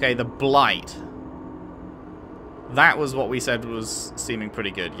 Okay, the blight. That was what we said was seeming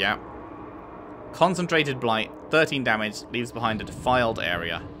pretty good, yeah. Concentrated blight, 13 damage, leaves behind a defiled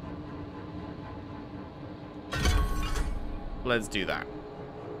area. Let's do that.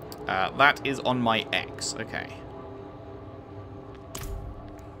 That is on my X, okay.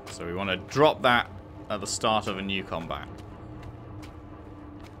 So we want to drop that at the start of a new combat.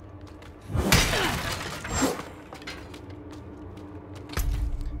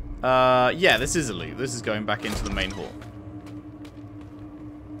 Yeah, this is a loop. This is going back into the main hall.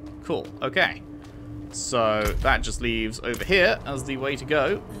 Cool, okay. So that just leaves over here as the way to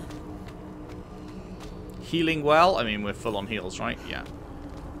go. Healing well. I mean, we're full on heals, right? Yeah.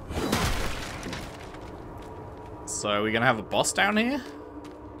 So we're gonna have a boss down here?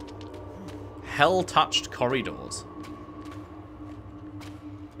 Hell-touched corridors.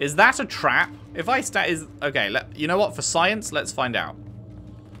 Is that a trap? If I okay, you know what? For science, let's find out.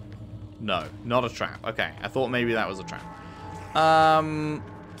 No, not a trap. Okay, I thought maybe that was a trap.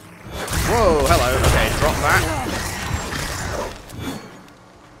 Whoa, hello. Okay, drop that.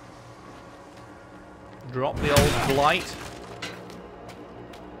 Drop the old blight.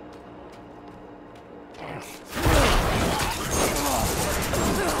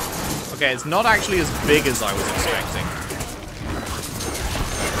 Okay, it's not actually as big as I was expecting.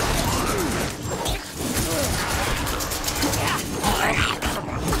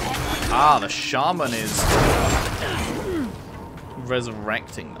 Ah, the shaman is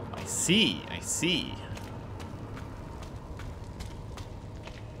resurrecting them. I see, I see.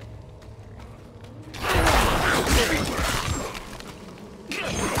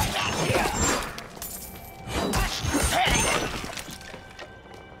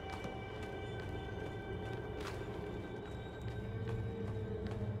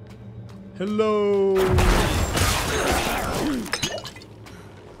 Hello.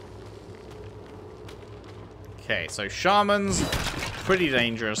 Okay, so shamans, pretty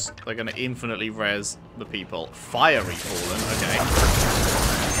dangerous. They're going to infinitely res the people. Fiery Fallen,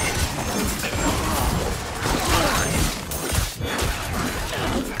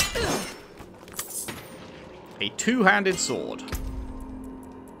 okay. A two-handed sword.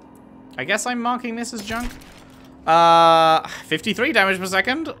 I guess I'm marking this as junk. 53 damage per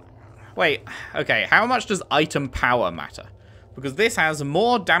second. Wait, okay, how much does item power matter? Because this has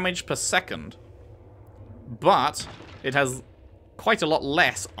more damage per second, but it has quite a lot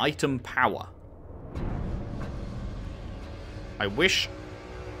less item power. I wish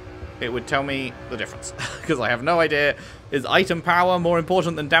it would tell me the difference, because I have no idea. Is item power more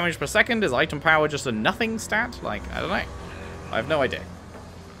important than damage per second? Is item power just a nothing stat? Like, I don't know. I have no idea.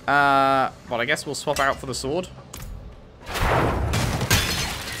 But I guess we'll swap out for the sword.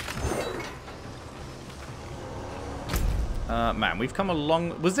 Man, we've come a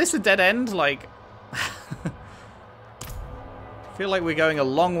long... Was this a dead end? Like... I feel like we're going a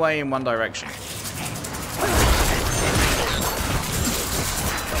long way in one direction.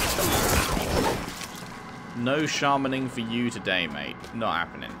 No shamaning for you today, mate. Not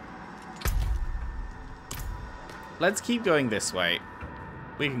happening. Let's keep going this way.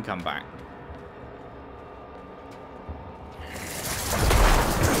 We can come back.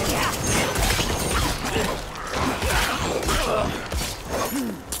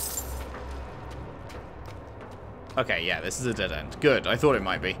 Okay, yeah, this is a dead end. Good, I thought it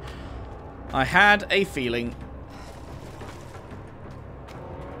might be. I had a feeling.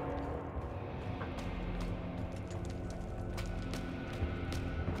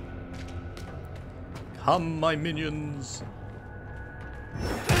 Come, my minions.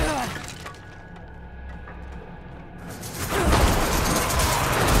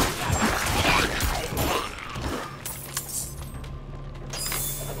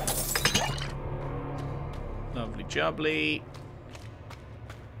 Lovely jubbly.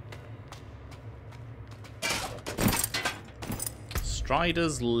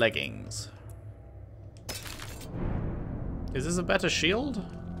 Strider's leggings. Is this a better shield?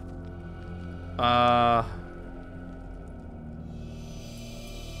 Oh,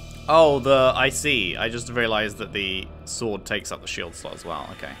 I see. I just realized that the sword takes up the shield slot as well.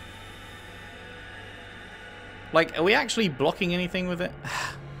 Okay. Like, are we actually blocking anything with it?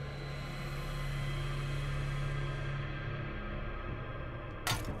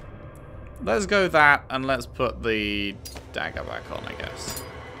 Let's go that, and let's put the dagger back on, I guess.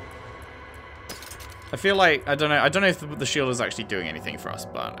 I feel like, I don't know if the shield is actually doing anything for us,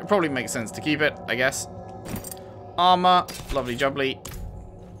 but it probably makes sense to keep it, I guess. Armor, lovely jubbly.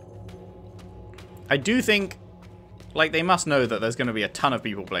 I do think, like, they must know that there's going to be a ton of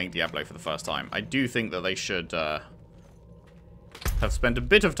people playing Diablo for the first time. I do think that they should have spent a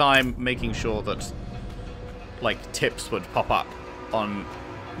bit of time making sure that, like, tips would pop up on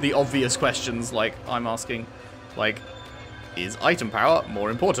the obvious questions, like I'm asking, like, is item power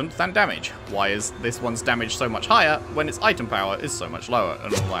more important than damage? Why is this one's damage so much higher when its item power is so much lower,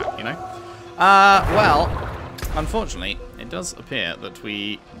 and all that, you know? Well, unfortunately, it does appear that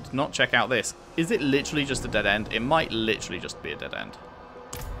we did not check out this. Is it literally just a dead end? It might literally just be a dead end.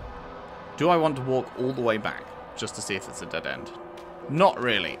 Do I want to walk all the way back just to see if it's a dead end? Not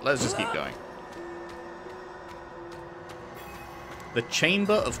really. Let's just keep going. The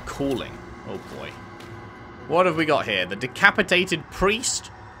Chamber of Calling. Oh boy. What have we got here? The Decapitated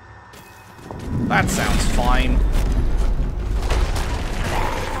Priest? That sounds fine.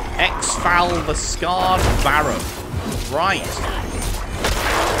 Exfal the Scarred Baron. Right.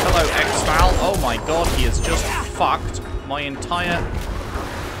 Hello, Exfal. Oh my god, he has just fucked my entire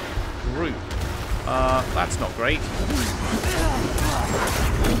group. That's not great.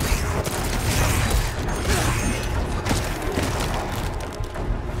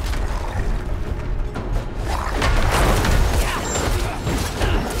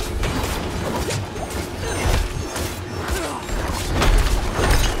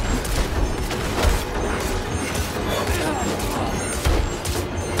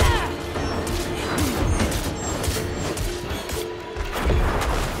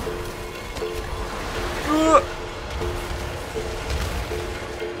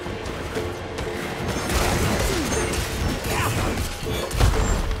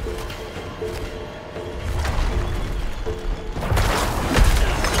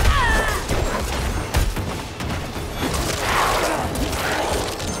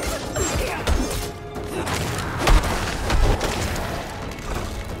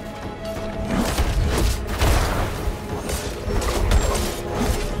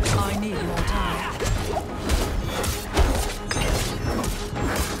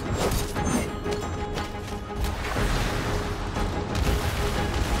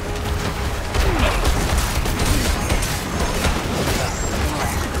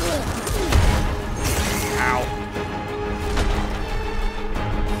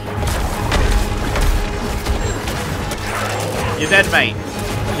 You're dead, mate.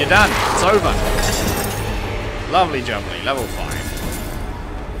 You're done. It's over. Lovely jubbly. Level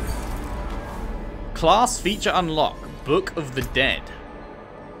 5. Class feature unlock. Book of the Dead.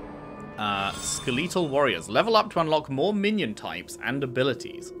 Skeletal warriors. Level up to unlock more minion types and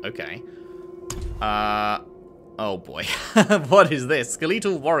abilities. Okay. Oh boy. What is this?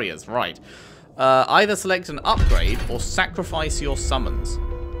 Skeletal warriors. Right. Either select an upgrade or sacrifice your summons.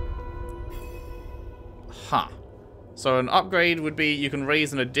 Huh. So an upgrade would be you can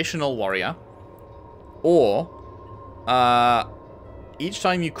raise an additional warrior. Or, each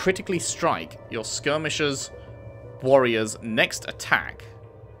time you critically strike, your skirmisher's warrior's next attack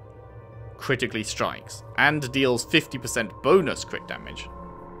critically strikes and deals 50% bonus crit damage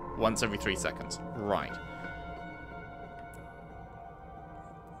once every 3 seconds. Right.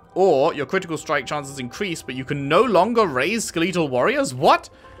 Or your critical strike chances increase, but you can no longer raise skeletal warriors?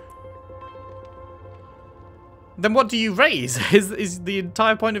 What? Then what do you raise? Is the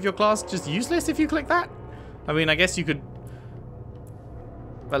entire point of your class just useless if you click that? I mean, I guess you could...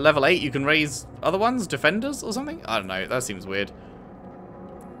 At level 8, you can raise other ones? Defenders or something? I don't know. That seems weird.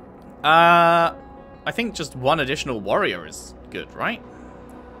 I think just one additional warrior is good, right?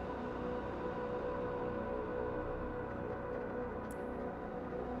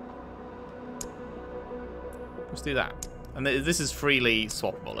 Let's do that. And this is freely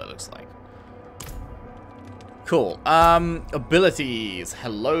swappable, it looks like. Cool. Abilities.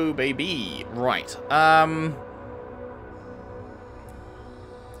 Hello, baby. Right.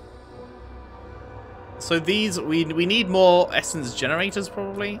 So these, we need more essence generators,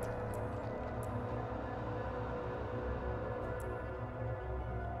 probably.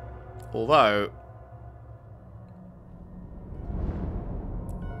 Although...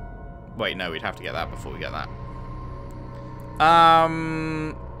 Wait, no, we'd have to get that before we get that.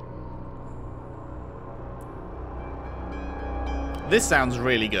 This sounds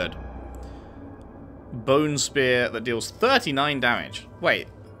really good. Bone Spear that deals 39 damage. Wait,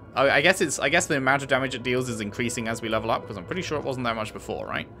 oh, I guess the amount of damage it deals is increasing as we level up, because I'm pretty sure it wasn't that much before,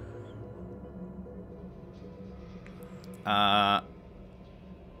 right?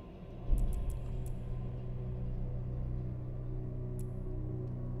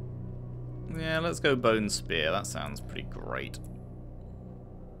 Yeah, let's go Bone Spear. That sounds pretty great.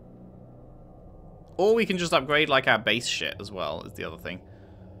 Or we can just upgrade like our base shit as well, is the other thing.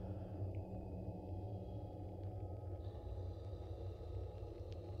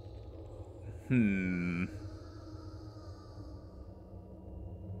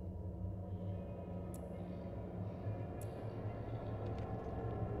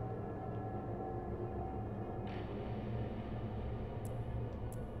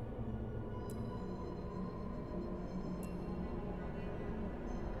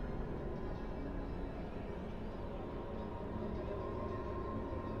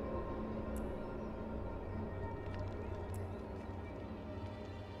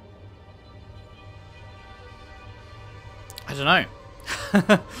 I don't know.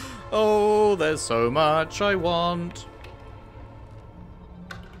 Oh, there's so much I want.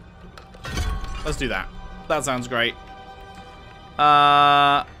 Let's do that. That sounds great.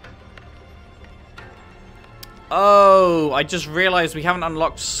 Oh, I just realized we haven't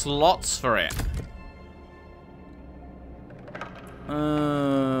unlocked slots for it.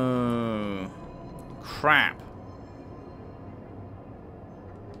 Oh, crap.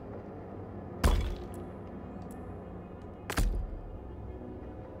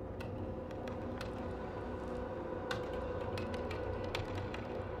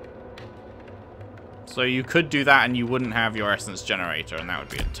 So you could do that and you wouldn't have your essence generator, and that would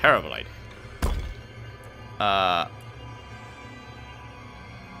be a terrible idea.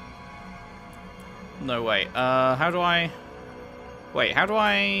 No, wait. How do I... Wait, how do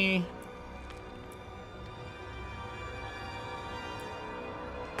I...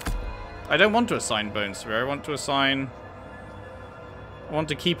 I don't want to assign Bone Spear. I want to assign... I want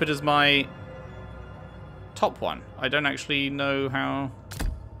to keep it as my top one. I don't actually know how...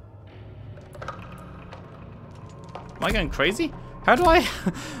 Am I going crazy? How do I...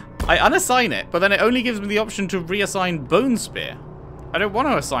 I unassign it, but then it only gives me the option to reassign Bone Spear. I don't want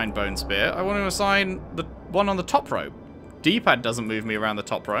to assign Bone Spear. I want to assign the one on the top row. D-pad doesn't move me around the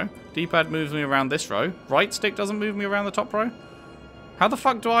top row. D-pad moves me around this row. Right stick doesn't move me around the top row. How the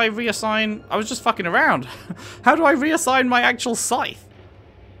fuck do I reassign... I was just fucking around. How do I reassign my actual scythe?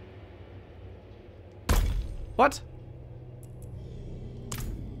 What?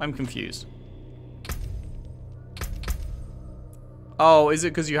 I'm confused. Oh, is it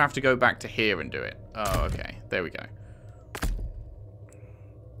because you have to go back to here and do it? Oh, okay. There we go.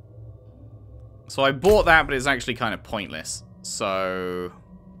 So I bought that, but it's actually kind of pointless. So...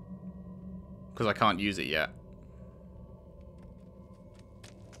 because I can't use it yet.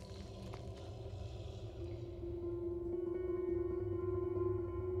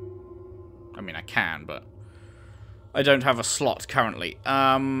 I mean, I can, but I don't have a slot currently.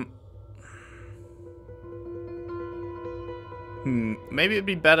 Maybe it'd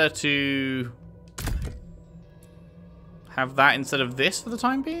be better to have that instead of this for the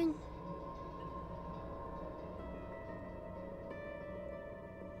time being?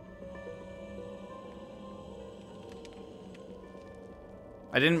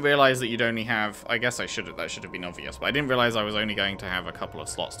 I didn't realize that you'd only have... I guess I should have... that should have been obvious, but I didn't realize I was only going to have a couple of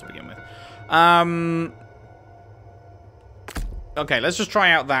slots to begin with. Okay, let's just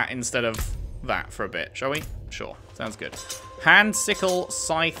try out that instead of that for a bit, shall we? Sure, sounds good. Hand, sickle,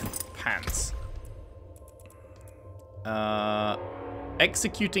 scythe, pants.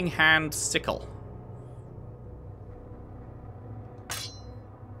 Executing hand, sickle.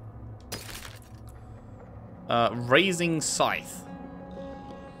 Raising scythe.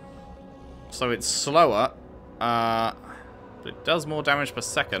 So it's slower, but it does more damage per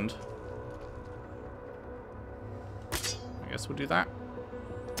second. I guess we'll do that.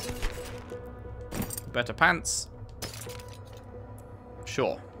 Better pants.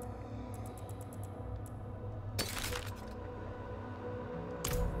 Sure.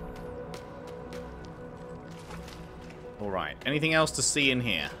 Alright, anything else to see in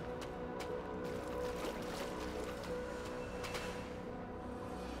here?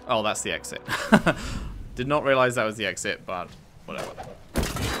 Oh, that's the exit. Did not realize that was the exit, but whatever.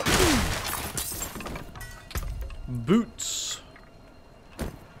 Boots.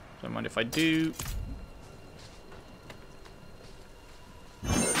 Don't mind if I do.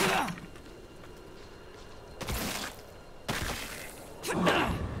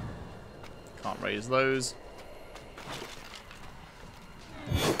 Can't raise those.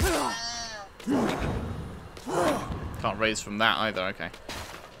 Can't raise from that either, okay.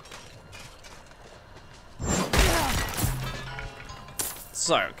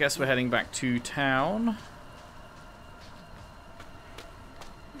 So, guess we're heading back to town.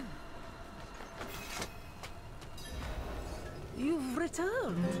 You've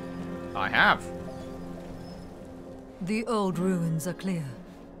returned. I have. The old ruins are clear.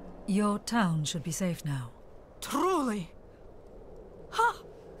 Your town should be safe now. Truly. Ha!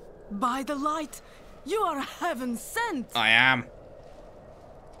 By the light, you are heaven sent. I am.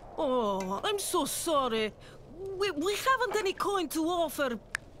 Oh, I'm so sorry. We haven't any coin to offer.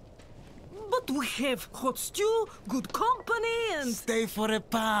 But we have hot stew, good company, and... Stay for a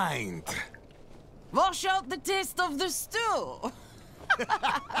pint. Wash out the taste of the stew.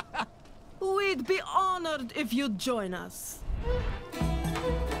 We'd be honored if you'd join us.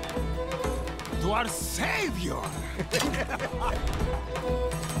 To our savior!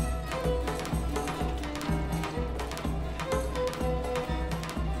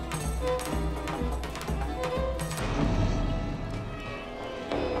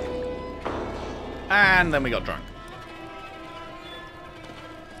 And then we got drunk.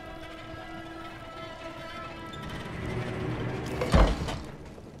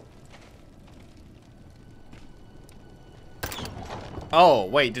 Oh,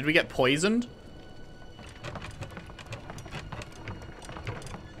 wait, did we get poisoned?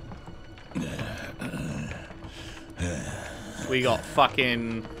 We got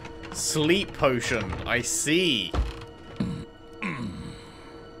fucking sleep potioned. I see.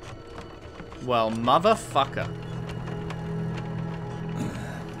 Well, motherfucker.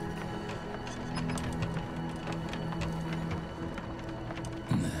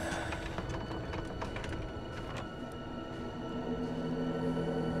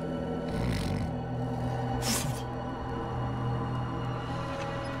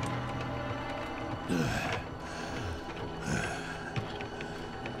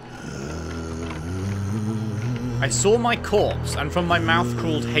 I saw my corpse, and from my mouth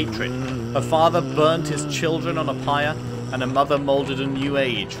crawled hatred. A father burnt his children on a pyre, and a mother moulded a new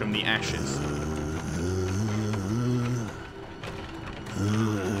age from the ashes.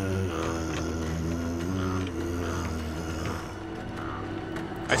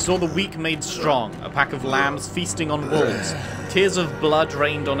 I saw the weak made strong, a pack of lambs feasting on wolves. Tears of blood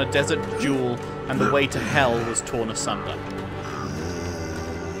rained on a desert jewel, and the way to hell was torn asunder.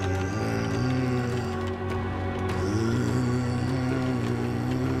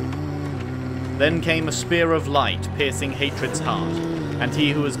 Then came a spear of light, piercing hatred's heart, and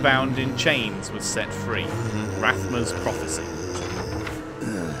he who was bound in chains was set free. Rathma's prophecy.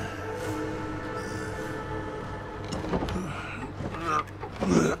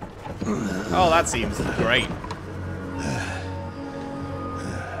 Oh, that seems great.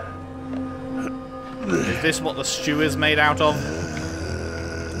 Is this what the stew is made out of?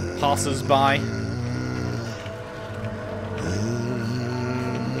 Passers-by.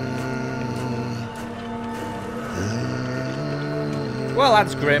 Well,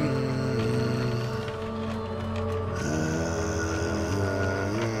 that's grim.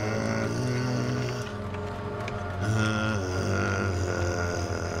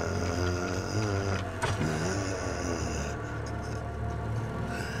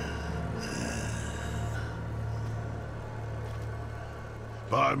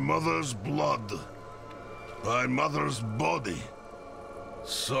 By mother's blood, by mother's body,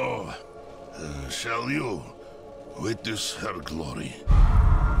 so shall you witness her glory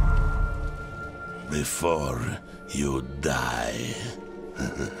before you die.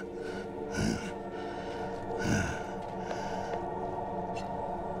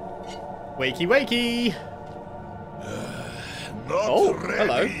 Wakey, wakey! Not ready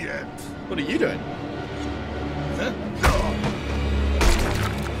hello. Yet. What are you doing? Huh?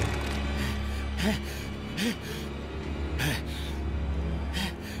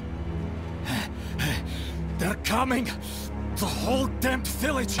 They're coming! The whole damned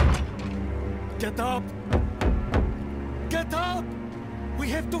village! Get up! Get up! We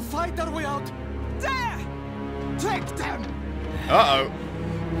have to fight our way out! There! Take them! Uh-oh.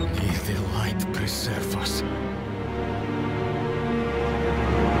 May the light preserve us.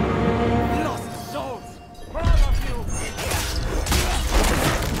 Lost souls! For all of you!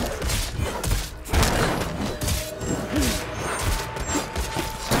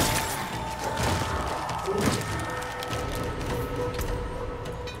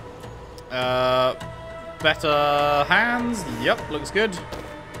 Better hands. Yep, looks good.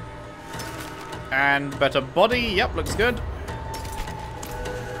 And better body. Yep, looks good.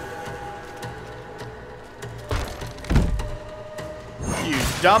 You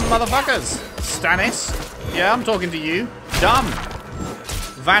dumb motherfuckers. Stannis. Yeah, I'm talking to you. Dumb.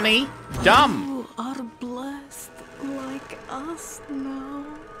 Vanny. Dumb. You are blessed like us now.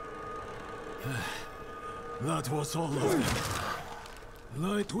 That was all of them.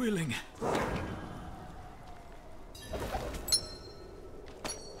 Light willing.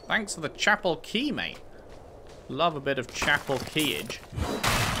 Thanks for the chapel key, mate. Love a bit of chapel keyage.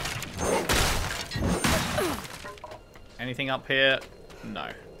 Anything up here? No.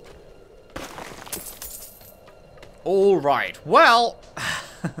 Alright, well,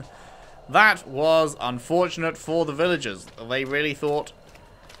 that was unfortunate for the villagers. They really thought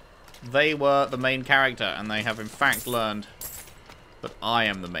they were the main character, and they have in fact learned that I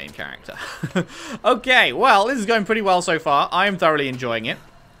am the main character. Okay, well, this is going pretty well so far. I am thoroughly enjoying it.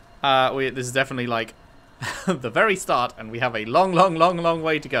 This is definitely like the very start, and we have a long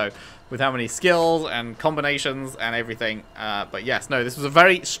way to go with how many skills and combinations and everything. But yes, no, this was a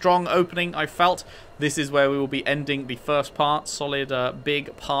very strong opening, I felt. This is where we will be ending the first part, solid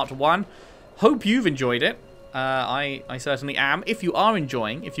big part 1. Hope you've enjoyed it. I certainly am. If you are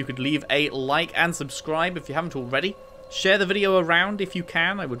enjoying, if you could leave a like and subscribe if you haven't already. Share the video around if you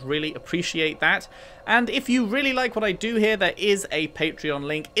can. I would really appreciate that. And if you really like what I do here, there is a Patreon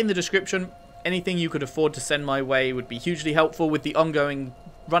link in the description. Anything you could afford to send my way would be hugely helpful with the ongoing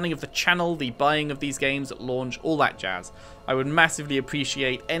running of the channel, the buying of these games at launch, all that jazz. I would massively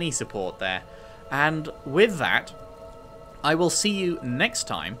appreciate any support there. And with that, I will see you next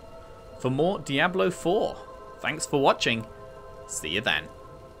time for more Diablo 4. Thanks for watching. See you then.